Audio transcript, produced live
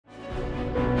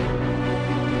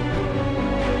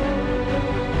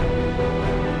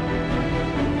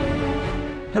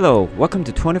Hello, welcome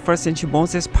to 21st Century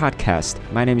Moses Podcast.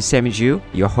 My name is Sammy Ju,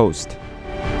 your host.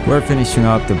 We're finishing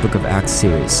up the Book of Acts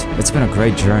series. It's been a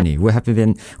great journey. We have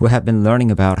been learning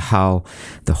about how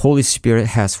the Holy Spirit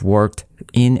has worked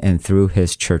in and through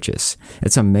His churches.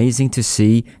 It's amazing to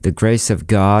see the grace of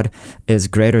God is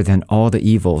greater than all the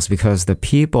evils, because the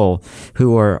people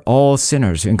who are all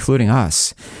sinners, including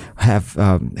us,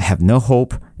 have no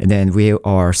hope, and then we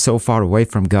are so far away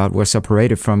from God. We're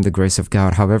separated from the grace of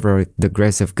God. However, the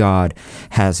grace of God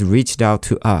has reached out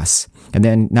to us. And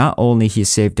then not only He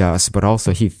saved us, but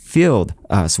also He filled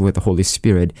us with the Holy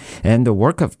Spirit. And the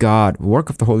work of God, work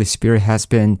of the Holy Spirit has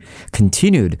been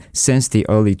continued since the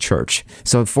early church.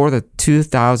 So for the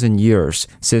 2,000 years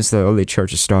since the early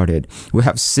church started, we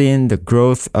have seen the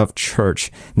growth of church,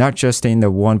 not just in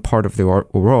the one part of the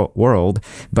world,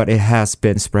 but it has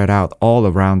been spread out all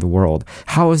around the world.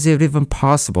 How is it even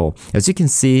possible? As you can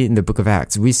see in the book of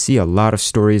Acts, we see a lot of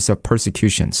stories of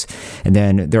persecutions. And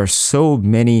then there are so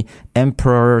many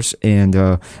emperors and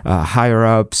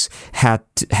higher-ups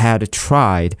had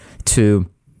tried to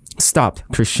stop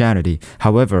Christianity.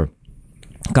 However,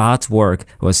 God's work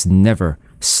was never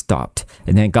stopped.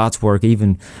 And then God's work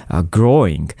even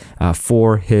growing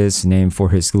for His name, for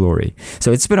His glory.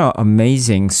 So it's been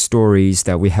amazing stories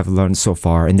that we have learned so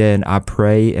far. And then I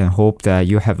pray and hope that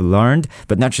you have learned,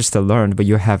 but not just learned, but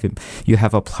you have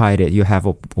applied it, you have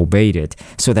obeyed it,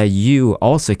 so that you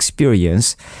also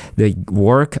experience the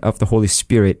work of the Holy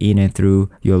Spirit in and through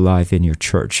your life in your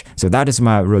church. So that is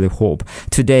my really hope.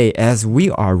 Today, as we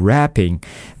are wrapping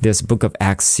this Book of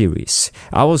Acts series,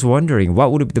 I was wondering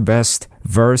what would be the best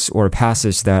verse or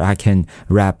passage that I can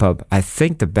wrap up. I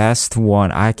think the best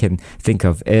one I can think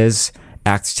of is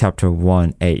Acts chapter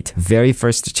 1:8, very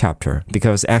first chapter,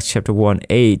 because Acts chapter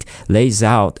 1:8 lays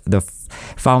out the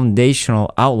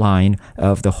foundational outline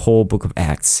of the whole book of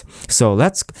Acts. So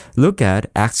let's look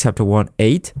at Acts chapter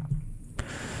 1:8.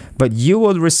 But you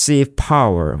will receive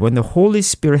power when the Holy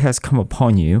Spirit has come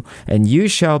upon you, and you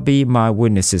shall be my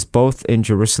witnesses both in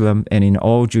Jerusalem and in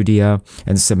all Judea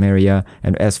and Samaria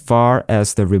and as far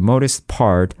as the remotest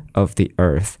part of the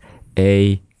earth.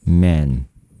 Amen.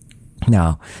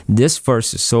 Now, this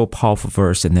verse is so powerful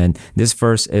verse, and then this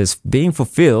verse is being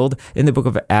fulfilled in the book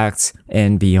of Acts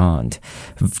and beyond.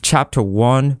 Chapter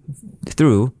 1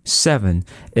 through 7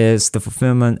 is the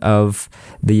fulfillment of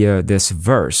this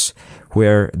verse,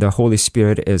 where the Holy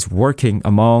Spirit is working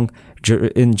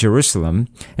in Jerusalem.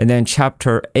 And then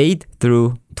chapter 8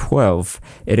 through 12,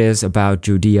 it is about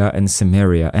Judea and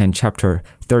Samaria. And chapter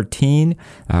 13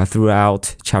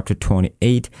 throughout chapter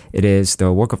 28, it is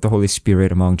the work of the Holy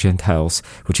Spirit among Gentiles,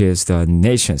 which is the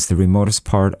nations, the remotest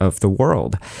part of the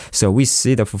world. So we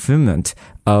see the fulfillment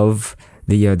of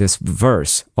this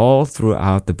verse all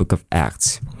throughout the book of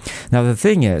Acts. Now the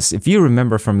thing is, if you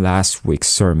remember from last week's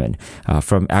sermon,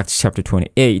 from Acts chapter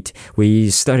 28, we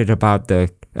studied about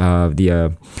the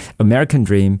American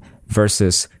dream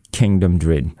versus kingdom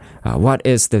dream. What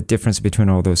is the difference between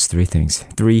all those three things?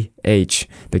 3H.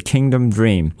 The kingdom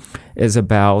dream is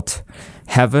about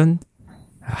heaven,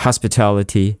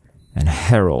 hospitality, and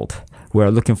herald. We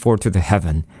are looking forward to the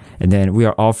heaven. And then we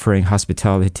are offering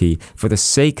hospitality for the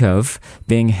sake of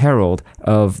being herald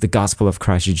of the gospel of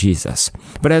Christ Jesus.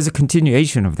 But as a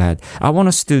continuation of that, I want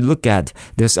us to look at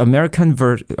this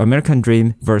American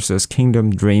dream versus kingdom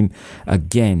dream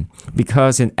again.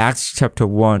 Because in Acts chapter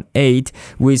 1:8,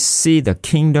 we see the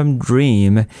kingdom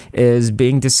dream is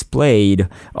being displayed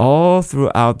all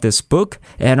throughout this book.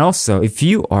 And also, if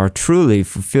you are truly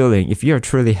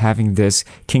having this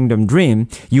kingdom dream,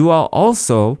 you are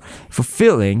also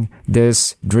fulfilling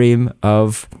this dream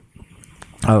of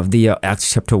the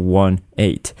Acts chapter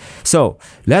 1:8. So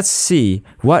let's see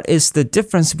what is the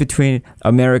difference between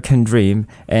American dream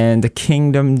and the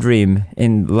kingdom dream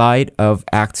in light of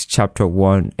Acts chapter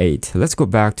 1:8. Let's go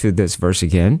back to this verse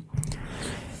again.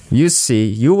 You see,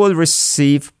 you will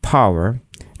receive power,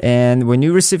 and when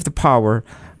you receive the power,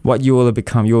 what you will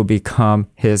become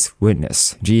His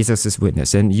witness, Jesus'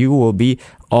 witness, and you will be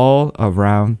all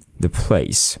around the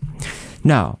place.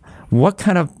 Now, what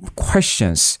kind of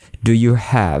questions do you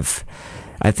have?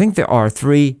 I think there are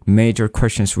three major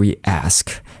questions we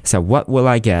ask. So what will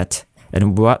I get?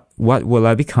 And what will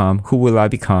I become? Who will I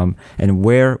become? And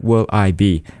where will I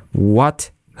be?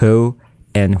 What, who,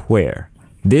 and where?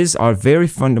 These are very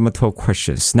fundamental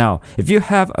questions. Now, if you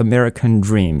have American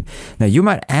dream, now you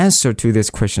might answer to these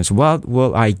questions. What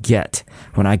will I get?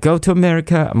 When I go to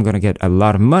America, I'm going to get a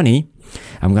lot of money.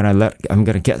 I'm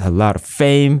going to get a lot of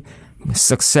fame,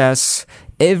 success,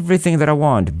 everything that I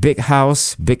want. Big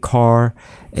house, big car,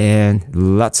 and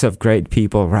lots of great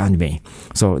people around me.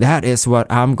 So that is what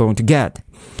I'm going to get.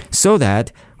 so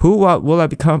that what will I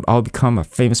become? I'll become a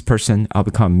famous person. I'll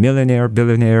become millionaire,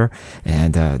 billionaire,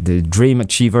 and the dream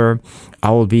achiever.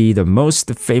 I will be the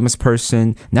most famous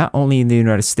person, not only in the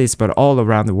United States, but all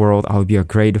around the world. I will be a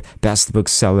great best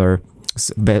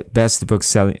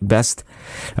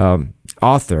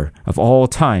author of all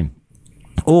time.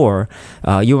 Or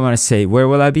you want to say, where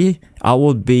will I be? I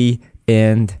will be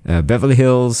in Beverly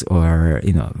Hills or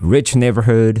rich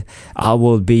neighborhood. I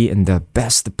will be in the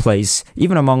best place,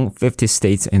 even among 50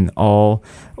 states and all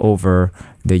over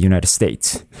the United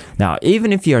States. Now,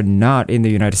 even if you are not in the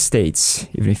United States,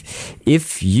 even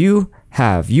if you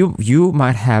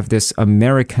might have this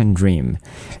American dream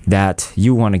that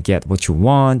you want to get what you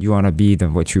want to be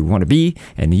what you want to be,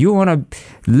 and you want to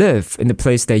live in the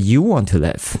place that you want to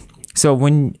live. So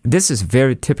this is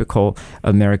very typical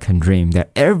American dream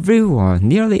that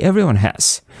nearly everyone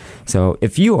has. So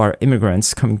if you are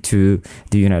immigrants coming to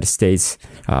the United States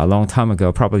a long time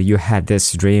ago, probably you had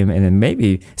this dream, and then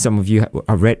maybe some of you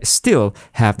still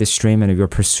have this dream and you're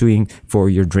pursuing for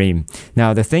your dream.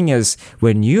 Now, the thing is,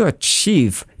 when you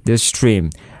achieve this dream,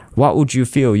 what would you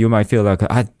feel? You might feel like,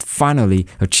 I finally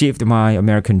achieved my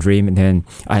American dream, and then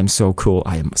I am so cool,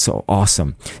 I am so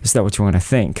awesome. Is that what you want to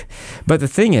think? But the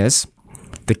thing is,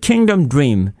 the kingdom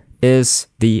dream is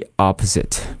the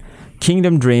opposite.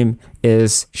 Kingdom dream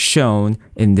is shown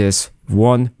in this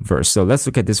one verse. So let's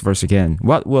look at this verse again.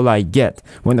 What will I get?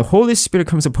 When the Holy Spirit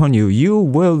comes upon you, you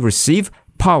will receive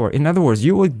power. In other words,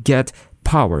 you will get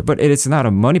power. But it is not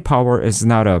a money power. It's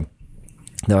not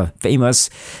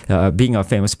being a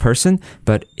famous person,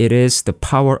 but it is the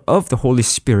power of the Holy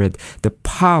Spirit, the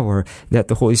power that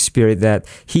the Holy Spirit, that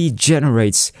He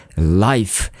generates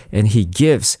life and He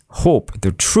gives hope,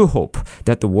 the true hope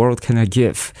that the world cannot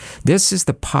give. This is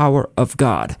the power of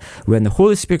God. When the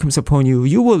Holy Spirit comes upon you,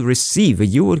 you will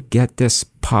get this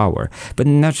power. But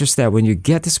not just that, when you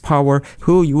get this power,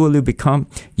 who you will become?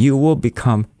 You will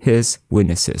become His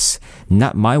witnesses.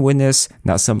 Not my witness,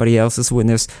 not somebody else's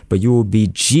witness, but you will be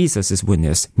Jesus'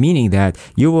 witness, meaning that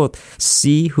you will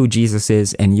see who Jesus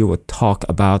is and you will talk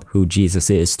about who Jesus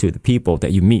is to the people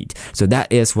that you meet. So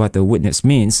that is what the witness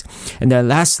means. And then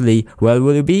lastly, where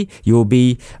will you be? You will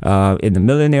be in the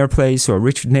millionaire place or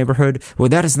rich neighborhood. Well,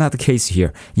 that is not the case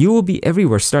here. You will be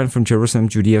everywhere, starting from Jerusalem,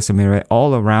 Judea, Samaria,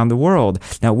 all around the world.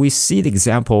 Now, we see the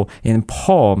example in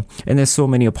Paul, and there's so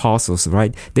many apostles,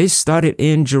 right? They started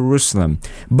in Jerusalem,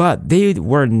 but they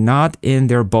were not in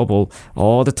their bubble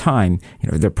all the time.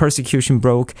 Their persecution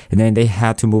broke, and then they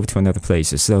had to move to another place.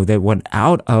 So they went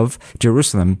out of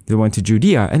Jerusalem, they went to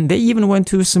Judea, and they even went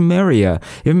to Samaria.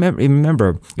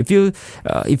 Remember, if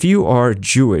you are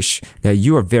Jewish, that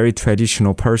you are a very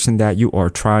traditional person, that you are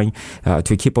trying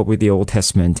to keep up with the Old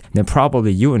Testament, then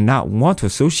probably you would not want to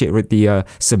associate with the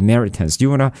Samaritans. You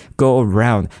want to go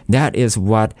around. That is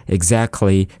what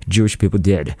exactly Jewish people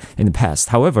did in the past.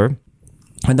 However,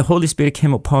 when the Holy Spirit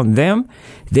came upon them,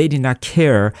 they did not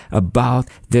care about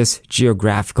this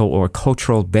geographical or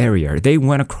cultural barrier. They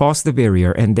went across the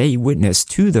barrier and they witnessed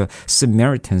to the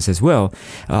Samaritans as well,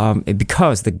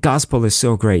 because the gospel is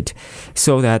so great,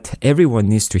 so that everyone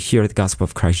needs to hear the gospel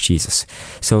of Christ Jesus.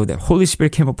 So the Holy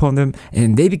Spirit came upon them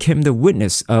and they became the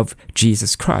witness of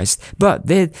Jesus Christ. But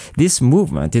this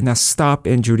movement did not stop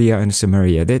in Judea and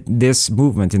Samaria. This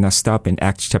movement did not stop in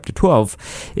Acts chapter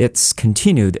 12. It's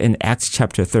continued in Acts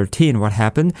chapter 13. What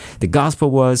happened? The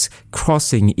gospel was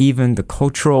crossing even the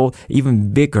cultural,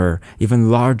 even bigger,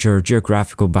 even larger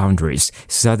geographical boundaries,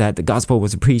 so that the gospel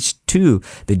was preached to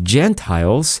the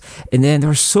Gentiles. And then there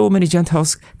are so many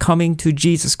Gentiles coming to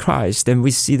Jesus Christ. And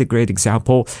we see the great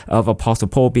example of Apostle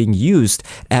Paul being used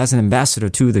as an ambassador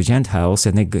to the Gentiles,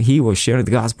 and he was sharing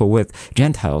the gospel with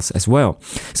Gentiles as well.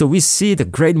 So we see the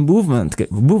great movement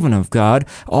of God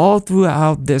all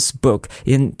throughout this book.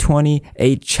 In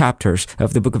 28 chapters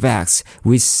of the book of Acts,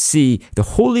 we see the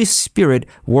Holy Spirit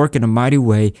work in a mighty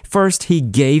way. First, He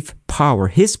gave power,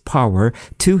 His power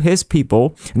to His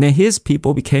people, and then His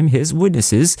people became His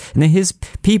witnesses, and then His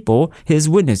people, His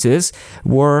witnesses,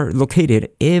 were located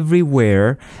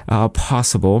everywhere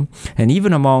possible. And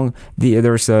even among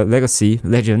there's a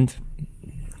legend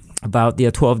about the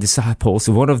 12 disciples.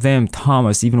 One of them,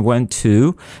 Thomas, even went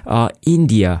to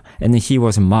India, and he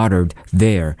was martyred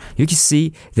there. You can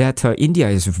see that India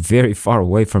is very far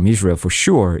away from Israel for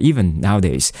sure, even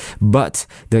nowadays. But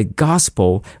the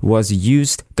gospel was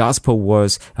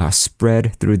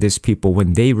spread through these people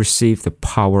when they received the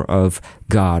power of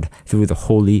God through the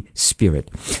Holy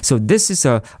Spirit. So this is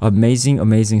an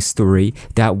amazing story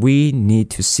that we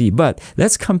need to see. But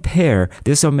let's compare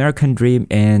this American dream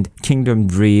and kingdom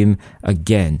dream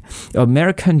again.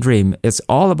 American dream is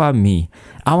all about me.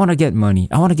 I want to get money.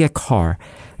 I want to get car.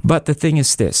 But the thing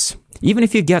is this, even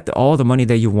if you get all the money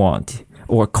that you want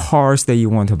or cars that you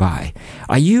want to buy,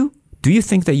 do you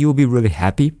think that you'll be really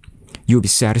happy? You'll be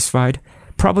satisfied?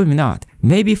 Probably not.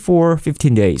 Maybe for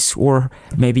 15 days or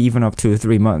maybe even up to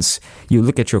 3 months. You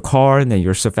look at your car and then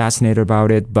you're so fascinated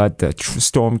about it, but the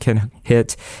storm can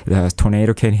hit, the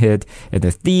tornado can hit, and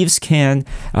the thieves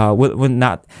will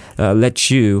not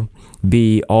let you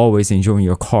be always enjoying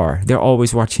your car. They're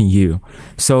always watching you.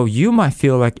 So you might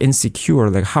feel like insecure,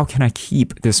 like how can I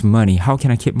keep this money? How can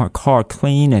I keep my car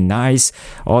clean and nice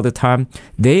all the time?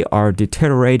 They are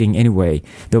deteriorating anyway.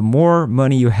 The more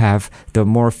money you have, the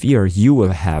more fear you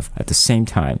will have at the same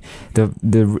time.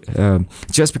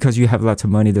 Just because you have lots of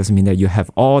money doesn't mean that you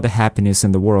have all the happiness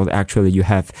in the world. Actually, you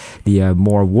have the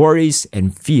more worries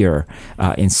and fear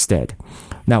instead.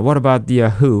 Now, what about the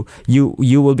who?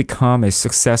 You will become a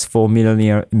successful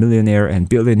millionaire and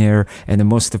billionaire and the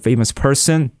most famous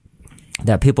person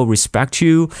that people respect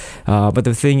you. But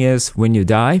the thing is, when you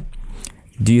die,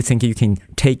 do you think you can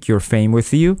take your fame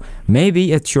with you?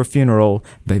 Maybe at your funeral,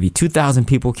 maybe 2,000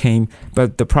 people came,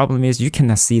 but the problem is you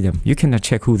cannot see them. You cannot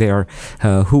check who they are,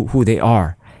 who they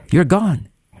are. You're gone,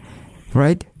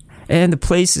 right? And the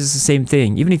place is the same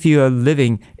thing. Even if you are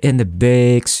living in the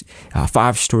big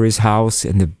 5 stories house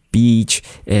and the beach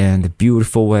and the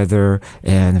beautiful weather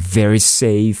and very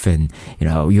safe and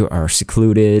you are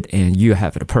secluded and you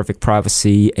have the perfect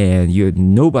privacy and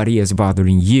nobody is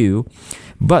bothering you.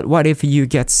 But what if you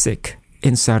get sick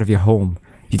inside of your home?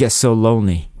 You get so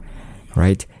lonely,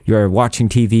 right? You are watching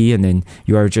TV and then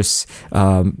you are just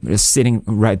sitting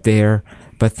right there,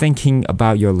 but thinking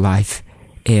about your life.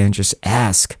 And just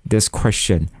ask this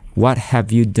question, what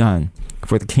have you done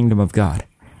for the kingdom of God?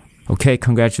 Okay,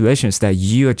 congratulations that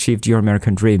you achieved your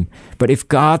American dream. But if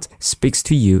God speaks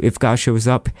to you, if God shows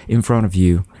up in front of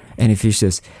you, and if he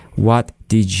says, what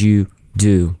did you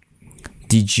do?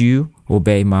 Did you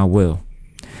obey my will?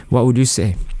 What would you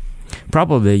say?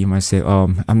 Probably you might say,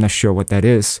 I'm not sure what that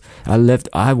is.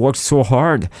 I worked so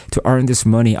hard to earn this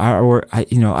money.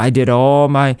 I did all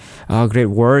my great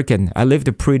work and I lived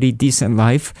a pretty decent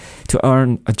life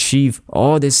to achieve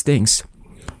all these things.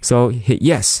 So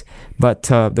yes, but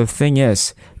the thing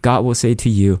is, God will say to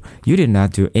you, you did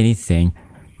not do anything.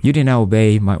 You did not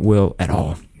obey my will at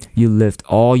all. You lived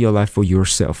all your life for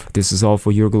yourself. This is all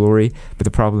for your glory. But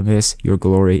the problem is, your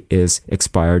glory is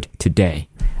expired today.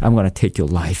 I'm going to take your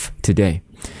life today.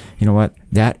 You know what?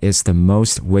 That is the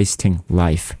most wasting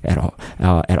life at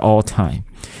all time.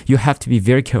 You have to be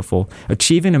very careful.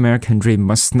 Achieving American dream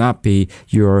must not be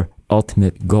your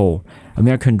ultimate goal.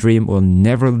 American dream will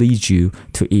never lead you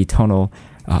to eternal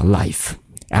life.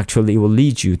 Actually, it will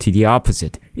lead you to the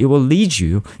opposite. It will lead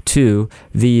you to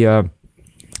the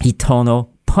eternal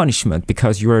punishment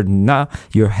because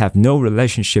you have no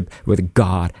relationship with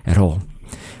God at all.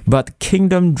 But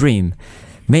kingdom dream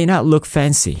may not look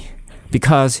fancy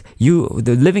because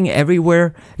the living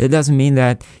everywhere, it doesn't mean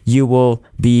that you will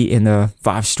be in a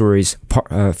 5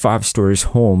 stories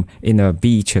home in a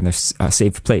beach in a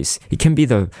safe place. It can be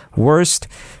the worst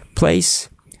place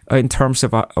in terms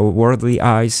of worldly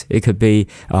eyes. It could be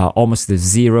almost the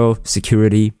zero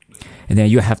security. And then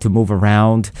you have to move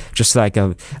around, just like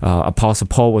Apostle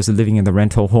Paul was living in the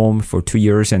rental home for 2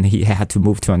 years, and he had to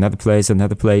move to another place.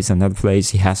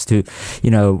 He has to,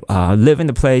 live in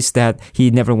the place that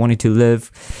he never wanted to live.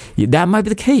 That might be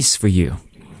the case for you,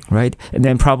 right? And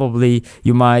then probably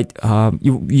you might,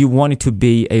 you wanted to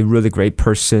be a really great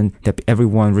person that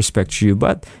everyone respects you,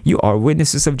 but you are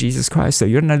witnesses of Jesus Christ, so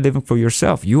you're not living for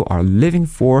yourself. You are living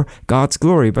for God's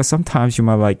glory. But sometimes you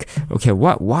might like, okay,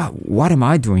 what am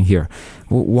I doing here?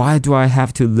 Why do I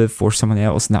have to live for someone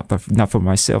else, not for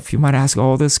myself? You might ask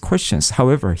all these questions.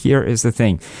 However, here is the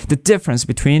thing. The difference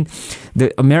between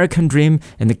the American dream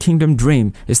and the kingdom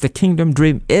dream is the kingdom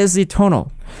dream is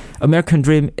eternal. American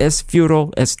dream is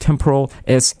futile, it's temporal,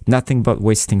 it's nothing but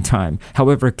wasting time.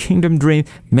 However, kingdom dream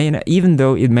even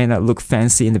though it may not look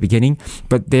fancy in the beginning,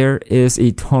 but there is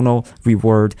eternal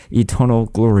reward, eternal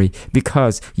glory,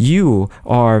 because you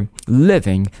are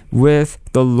living with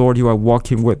the Lord, you are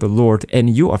walking with the Lord,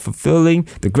 and you are fulfilling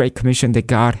the great commission that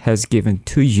God has given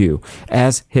to you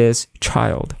as His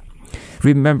child.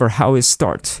 Remember how it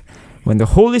starts. When the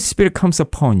Holy Spirit comes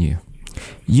upon you,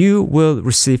 you will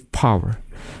receive power.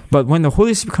 But when the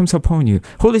Holy Spirit comes upon you,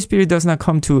 Holy Spirit does not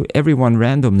come to everyone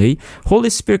randomly. Holy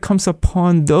Spirit comes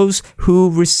upon those who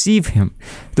receive Him,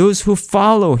 those who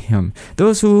follow Him,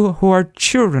 those who are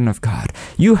children of God.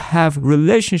 You have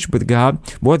relationship with God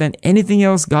more than anything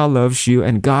else. God loves you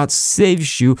and God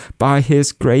saves you by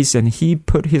His grace, and He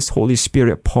put His Holy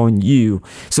Spirit upon you.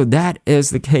 So that is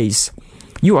the case.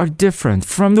 You are different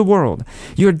from the world.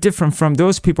 You are different from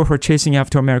those people who are chasing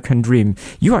after American dream.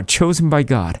 You are chosen by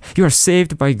God. You are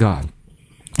saved by God.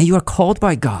 And you are called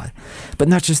by God. But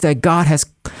not just that, God has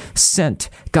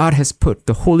put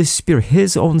the Holy Spirit,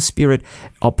 His own Spirit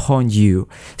upon you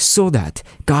so that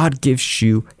God gives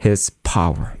you His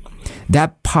power.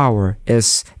 That power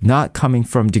is not coming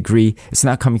from degree. It's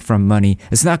not coming from money.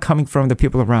 It's not coming from the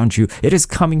people around you. It is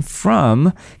coming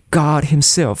from God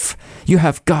Himself. You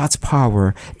have God's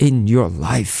power in your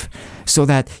life so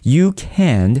that you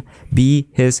can be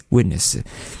His witness.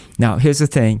 Now, here's the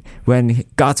thing. When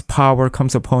God's power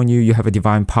comes upon you, you have a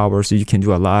divine power, so you can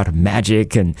do a lot of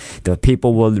magic and the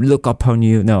people will look upon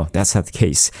you. No, that's not the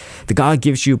case. The God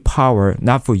gives you power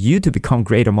not for you to become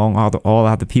great among all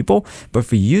other people, but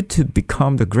for you to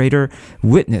become the greater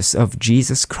witness of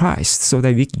Jesus Christ so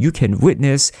that you can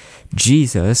witness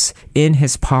Jesus in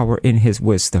His power, in His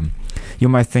wisdom. You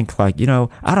might think like,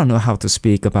 I don't know how to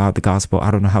speak about the gospel.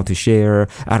 I don't know how to share.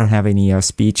 I don't have any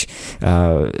speech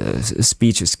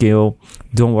skill.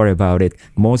 Don't worry about it.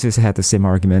 Moses had the same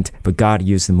argument, but God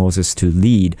used Moses to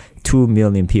lead 2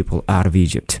 million people out of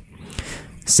Egypt.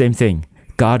 Same thing.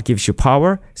 God gives you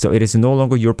power, so it is no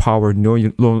longer your power, no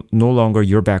longer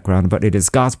your background, but it is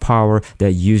God's power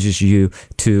that uses you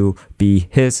to be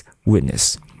His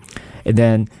witness. And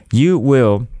then you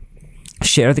will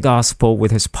share the gospel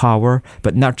with His power,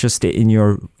 but not just in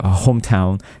your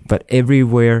hometown, but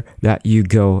everywhere that you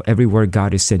go, everywhere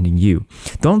God is sending you.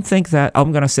 Don't think that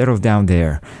I'm going to settle down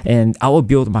there and I will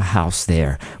build my house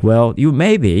there. Well, you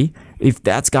may be, if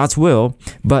that's God's will,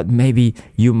 but maybe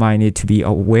you might need to be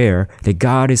aware that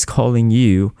God is calling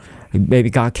you. Maybe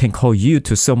God can call you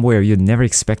to somewhere you never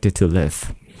expected to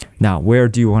live. Now, where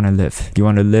do you want to live? Do you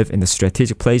want to live in the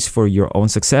strategic place for your own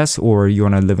success, or you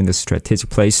want to live in the strategic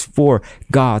place for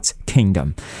God's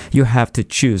kingdom? You have to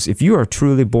choose. If you are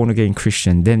truly born-again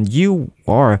Christian, then you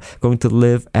are going to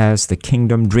live as the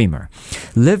kingdom dreamer.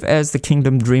 Live as the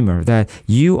kingdom dreamer, that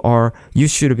you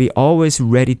should be always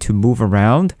ready to move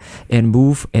around and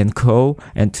move and go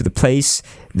and to the place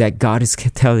that God is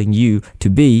telling you to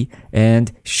be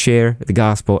and share the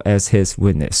gospel as His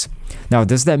witness. Now,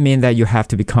 does that mean that you have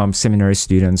to become seminary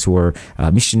students or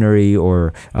missionary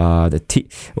or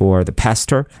the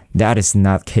pastor? That is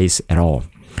not the case at all.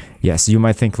 Yes, you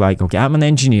might think like, okay, I'm an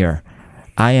engineer.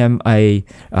 I am a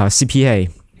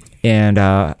CPA. And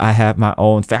I have my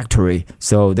own factory.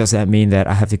 So does that mean that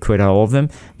I have to quit all of them?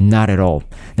 Not at all.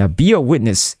 Now, be a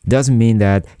witness doesn't mean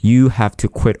that you have to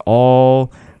quit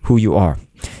all who you are.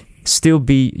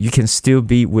 You can still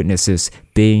be witnesses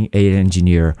being an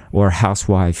engineer or a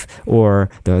housewife or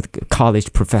the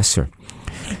college professor.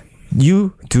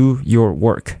 You do your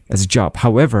work as a job.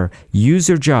 However, use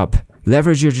your job,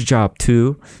 leverage your job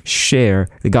to share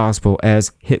the gospel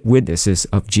as witnesses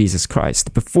of Jesus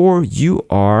Christ. Before you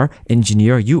are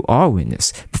engineer, you are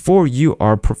witness. Before you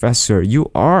are professor, you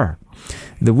are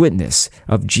the witness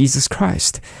of Jesus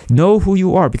Christ. Know who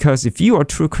you are, because if you are a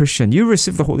true Christian, you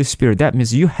receive the Holy Spirit. That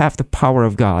means you have the power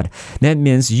of God. That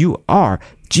means you are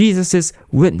Jesus'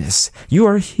 witness. You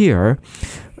are here.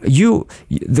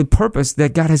 The purpose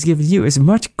that God has given you is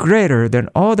much greater than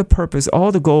all the purpose,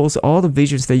 all the goals, all the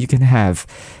visions that you can have,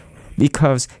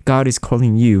 because God is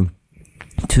calling you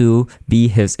to be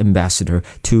His ambassador,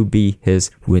 to be His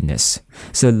witness.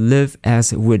 So live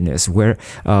as a witness where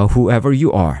whoever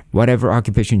you are, whatever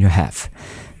occupation you have.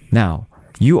 Now,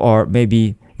 you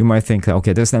might think,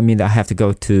 okay, does that mean that I have to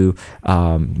go to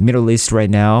Middle East right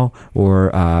now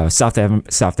or South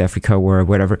Africa or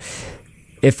whatever?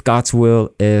 If God's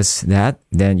will is that,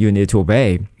 then you need to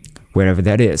obey wherever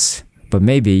that is. But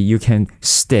maybe you can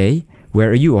stay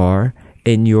where you are,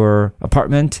 in your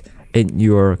apartment, in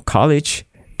your college,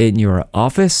 in your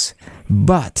office,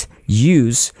 but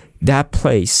use that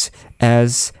place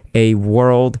as a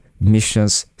world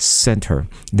missions center,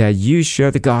 that you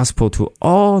share the gospel to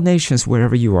all nations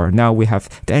wherever you are. Now we have,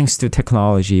 thanks to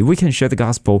technology, we can share the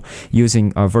gospel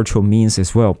using virtual means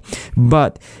as well.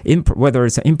 But whether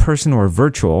it's in person or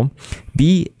virtual,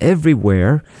 be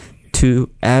everywhere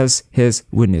as His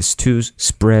witness, to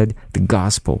spread the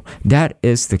gospel. That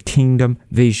is the kingdom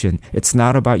vision. It's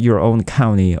not about your own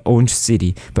county, own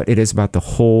city, but it is about the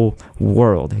whole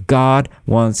world. God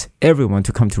wants everyone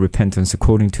to come to repentance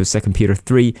according to 2 Peter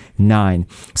 3:9.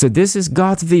 So this is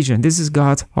God's vision. This is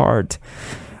God's heart.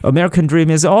 American dream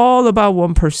is all about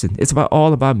one person. It's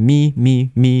all about me,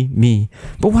 me, me, me.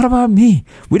 But what about me?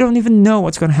 We don't even know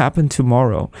what's going to happen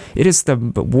tomorrow. It is the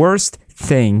worst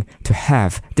thing to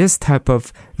have this type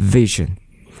of vision.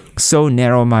 So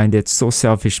narrow-minded, so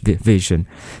selfish vision.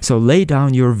 So lay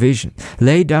down your vision.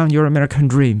 Lay down your American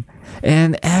dream.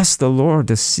 and ask the Lord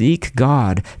to seek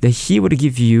God, that He would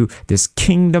give you this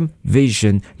kingdom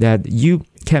vision, that you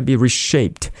can be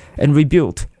reshaped and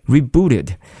rebuilt,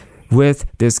 rebooted with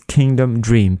this kingdom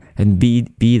dream, and be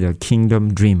the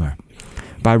kingdom dreamer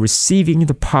by receiving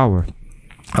the power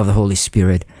of the Holy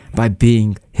Spirit, by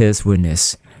being His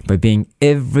witness, by being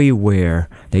everywhere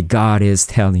that God is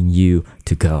telling you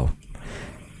to go.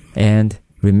 And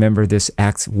remember this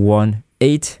Acts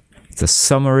 1:8. It's a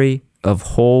summary of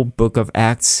whole book of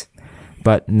Acts,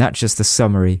 but not just a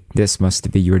summary. This must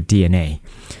be your DNA.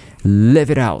 Live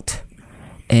it out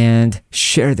and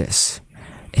share this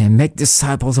and make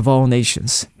disciples of all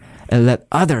nations, and let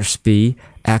others be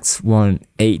Acts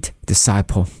 1:8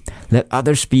 disciple. Let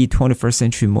others be 21st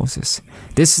century Moses.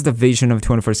 This is the vision of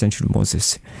 21st century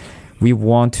Moses. We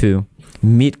want to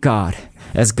meet God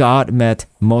as God met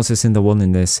Moses in the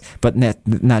wilderness. But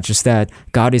not just that,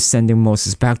 God is sending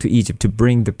Moses back to Egypt to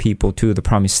bring the people to the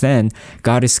promised land.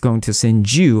 God is going to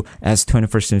send you as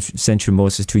 21st century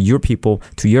Moses to your people,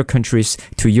 to your countries,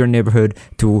 to your neighborhood,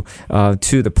 to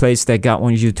the place that God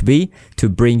wants you to be, to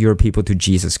bring your people to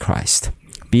Jesus Christ.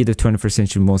 Be the 21st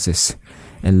century Moses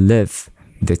and live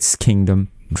this kingdom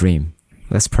dream.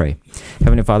 Let's pray.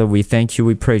 Heavenly Father, we thank you,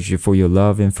 we praise you for your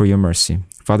love and for your mercy.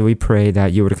 Father, we pray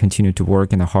that you would continue to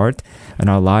work in the heart and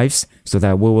our lives so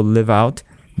that we will live out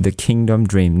the kingdom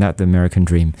dream, not the American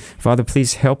dream. Father,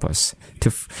 please help us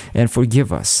and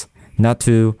forgive us not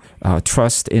to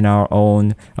trust in our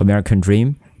own American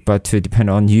dream, but to depend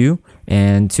on you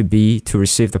and to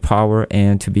receive the power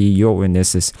and to be your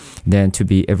witnesses, then to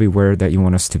be everywhere that you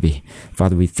want us to be.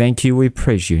 Father, we thank you, we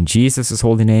praise you. In Jesus'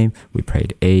 holy name, we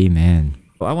prayed. Amen.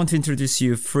 I want to introduce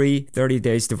you free 30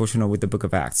 days devotional with the book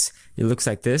of Acts. It looks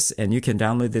like this, and you can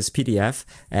download this PDF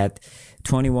at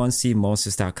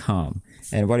 21cmoses.com.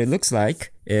 And what it looks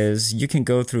like is you can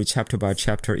go through chapter by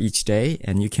chapter each day,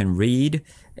 and you can read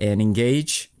and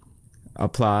engage,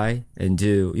 apply, and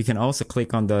do. You can also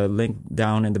click on the link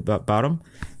down in the bottom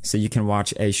so you can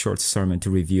watch a short sermon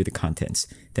to review the contents.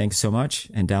 Thanks so much,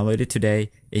 and download it today.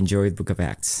 Enjoy the book of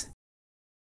Acts.